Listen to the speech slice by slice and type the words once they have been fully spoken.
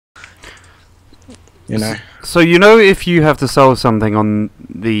You know. So you know, if you have to sell something on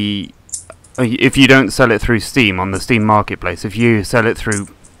the, if you don't sell it through Steam on the Steam Marketplace, if you sell it through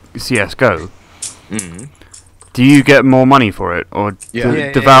CS:GO, do you get more money for it, or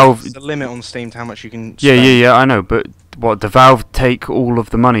the Valve? There's a limit on Steam to how much you can. Yeah, I know, but what? The Valve take all of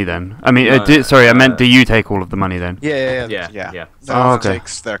the money then? I mean, sorry, I meant, do you take all of the money then? Yeah. Valve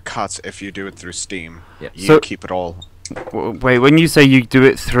takes their cut if you do it through Steam. Yeah. You keep it all. Wait, when you say you do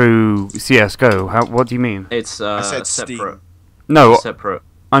it through CS:GO, what do you mean? It's I said separate. Steam. No, Separate.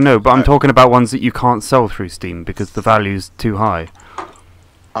 I know, but I'm talking about ones that you can't sell through Steam because the value's too high.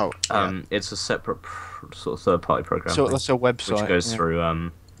 Oh. It's a separate sort of third-party program. So that's a website which goes through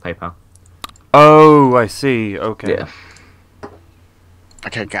PayPal. Oh, I see. Okay. Yeah.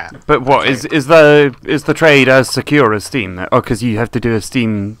 Okay, got it. But what is the trade as secure as Steam? Oh, because you have to do a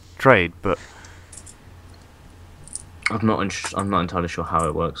Steam trade, but I'm not entirely sure how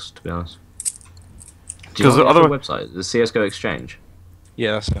it works, to be honest. Because the other website, the CS:GO Exchange.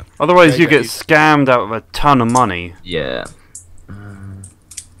 Yeah, that's it. Otherwise, you get scammed out of a ton of money. Yeah.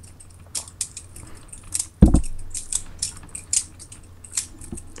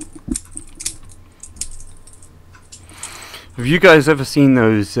 Have you guys ever seen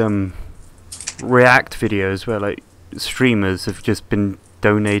those React videos where like streamers have just been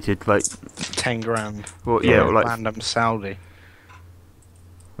donated like 10 grand? Well, yeah, like random Saudi.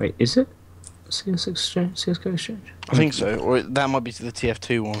 Wait, is it CS:GO Exchange? I think so, or that might be to the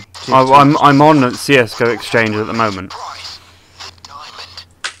TF2 one. I'm on CS:GO Exchange at the moment.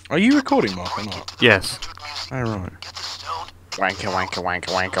 Are you recording, Mark, or not? Yes. Oh, right.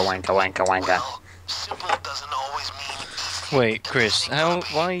 Wanker. Wait, Chris, why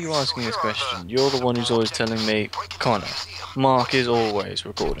are you asking this question? You're the one who's always telling me, Connor, Mark is always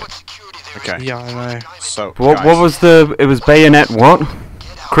recording. Okay. Yeah, I know. So, what was it was Bayonet what?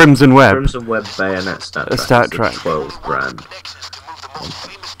 Crimson Web. Crimson Web Bayonet stat track. Stat track. 12 grand.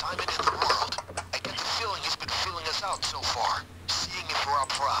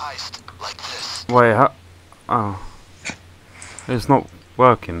 Wait, how? Oh. It's not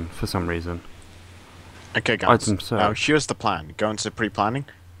working for some reason. Okay, guys. Item search. Now here's the plan. Go into pre-planning.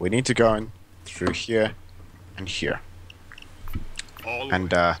 We need to go in through here and here. And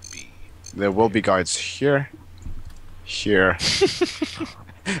there will be guides here, here.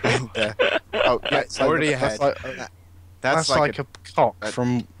 And oh, yeah, already ahead. That's like a cock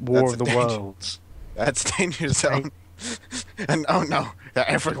from War of the Worlds. That's danger zone. And oh no, they're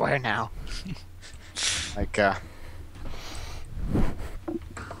everywhere now. Like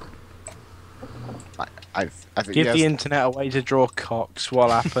I think Give the internet a way to draw cocks.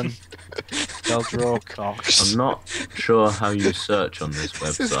 What'll happen? They'll draw cocks. I'm not sure how you search on this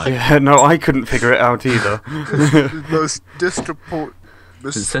website. Yeah, no, I couldn't figure it out either. the most disreport.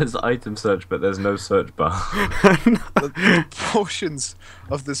 It says item search, but there's no search bar. The proportions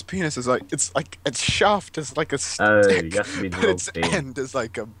of this penis is like its shaft is like a stick, you have to be but its end is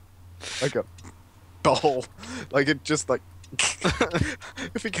like a bowl. Like it just like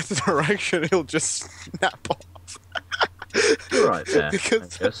if it gets an erection, it'll just snap off. You're right there, I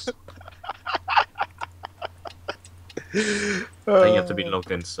Because- guess. I think you have to be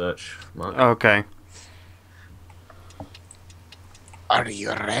logged in to search, Mark. Okay. Are you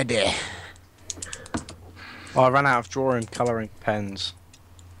ready? Oh, I ran out of drawing colouring pens.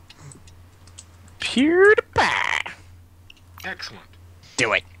 PewDiePie. Excellent.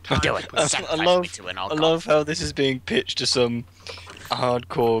 Do it. Do it. I love how this is being pitched to some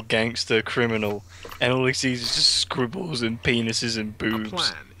hardcore gangster criminal, and all he sees is just scribbles and penises and A boobs.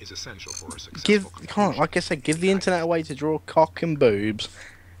 plan is essential for a successful Like I said, give the internet a way to draw cock and boobs.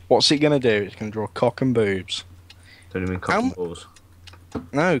 What's it gonna do? It's gonna draw cock and boobs. Don't even cock and balls.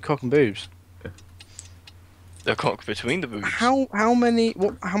 No, cock and boobs. The cock between the boobs. How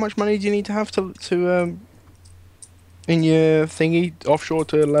much money do you need to have to in your thingy offshore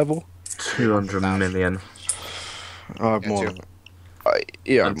to level? 200 million. Oh, more.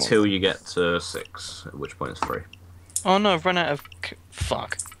 Yeah, Until you get to 6, at which point it's free. Oh no, I've run out of...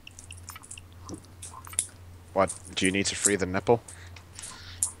 Fuck. What? Do you need to free the nipple?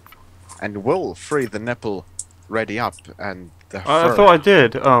 And we'll free the nipple ready up and the I fur. thought I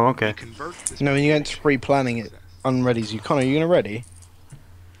did. Oh, okay. No, when you get into pre-planning it, unreadies you. Connor, are you gonna ready?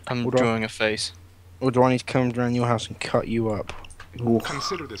 I'm Hold on. drawing a face. Or do I need to come around your house and cut you up?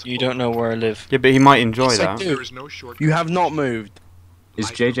 Consider this. You don't know where I live. Yeah, but he might enjoy Yes, I that. do. There is no shortcut. You have not moved. Is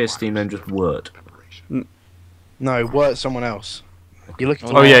JJ's Steam name just Word? No, work someone else. You're looking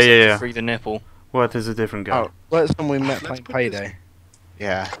for Oh, yeah. Free the nipple. What is a different guy? Oh, work someone we met Let's playing put this- Payday.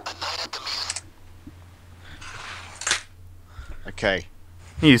 Yeah. Okay.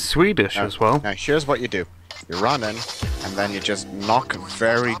 He's Swedish Now- as well. Now, here's what you do. You run in, and then you just knock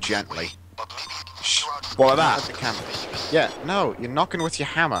very gently. Shh. What At like the camera. Yeah, no, you're knocking with your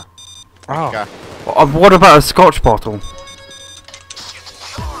hammer. Oh. Like, What about a Scotch bottle?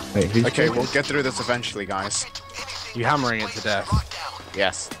 Wait, who's okay, doing we'll this? get through this eventually, guys. You hammering it to death.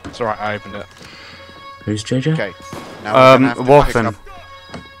 Yes. It's alright, I opened it. Who's JJ? Okay. Now we're gonna have to pick Waffen. up-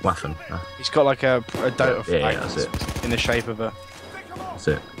 Waffen. Ah, He's got like a Dota yeah, flag that's it. in the shape of a... That's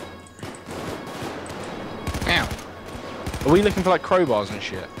it. Ow. Are we looking for like crowbars and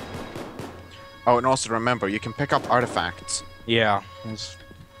shit? Oh, and also remember, you can pick up artifacts. Yeah. I mean,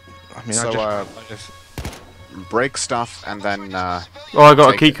 So, I just... Break stuff, and then, Oh, I got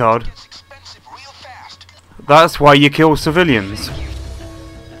a Take key it. card. That's why you kill civilians.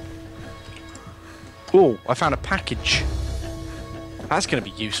 Oh, I found a package. That's going to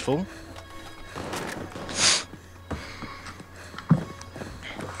be useful.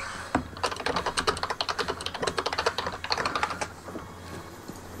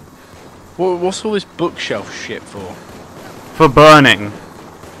 What's all this bookshelf shit for? For burning.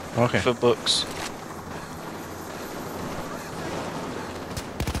 Okay. For books.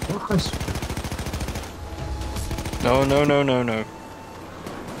 What heist? No.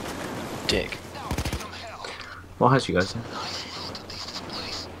 Dick. What heist you guys in?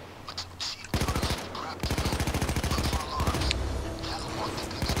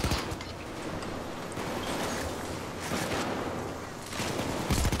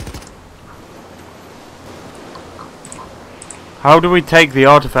 How do we take the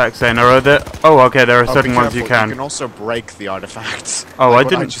artifacts then? Or are there... Oh, okay, there are oh, certain be ones you careful, can. You can also break the artifacts. Oh, like I what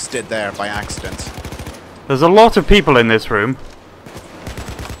didn't- I just did there by accident. There's a lot of people in this room.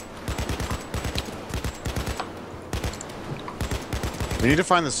 We need to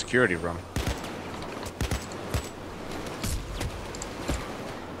find the security room.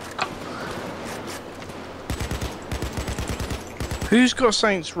 Who's got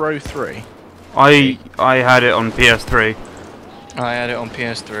Saints Row 3? I had it on PS3. I had it on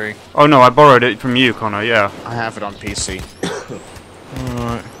PS3. Oh no, I borrowed it from you, Connor, yeah. I have it on PC.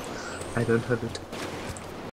 Alright. I don't have it.